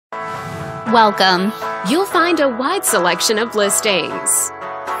Welcome. You'll find a wide selection of listings.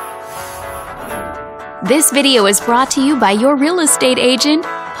 This video is brought to you by your real estate agent,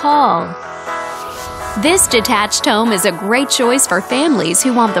 Paul. This detached home is a great choice for families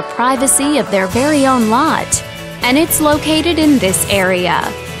who want the privacy of their very own lot, and it's located in this area.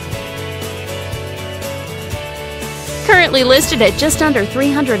 Currently listed at just under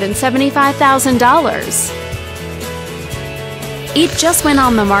 $375,000. It just went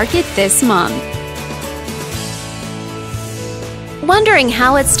on the market this month. Wondering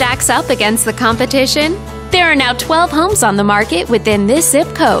how it stacks up against the competition? There are now 12 homes on the market within this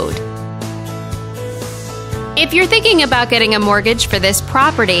zip code. If you're thinking about getting a mortgage for this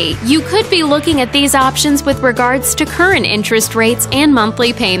property, you could be looking at these options with regards to current interest rates and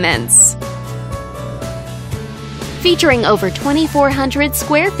monthly payments. Featuring over 2,400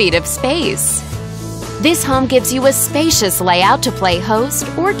 square feet of space, this home gives you a spacious layout to play host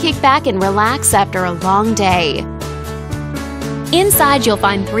or kick back and relax after a long day. Inside, you'll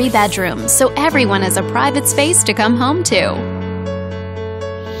find 3 bedrooms, so everyone has a private space to come home to,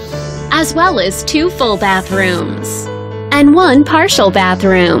 as well as 2 full bathrooms and 1 partial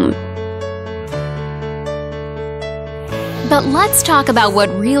bathroom. But let's talk about what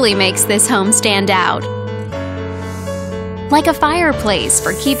really makes this home stand out. Like a fireplace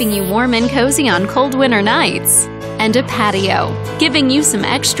for keeping you warm and cozy on cold winter nights, and a patio, giving you some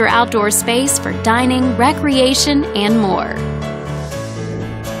extra outdoor space for dining, recreation, and more.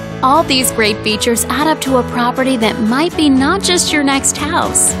 All these great features add up to a property that might be not just your next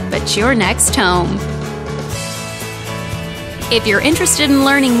house, but your next home. If you're interested in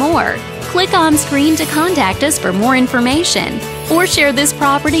learning more, click on screen to contact us for more information, or share this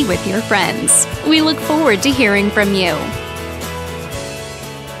property with your friends. We look forward to hearing from you.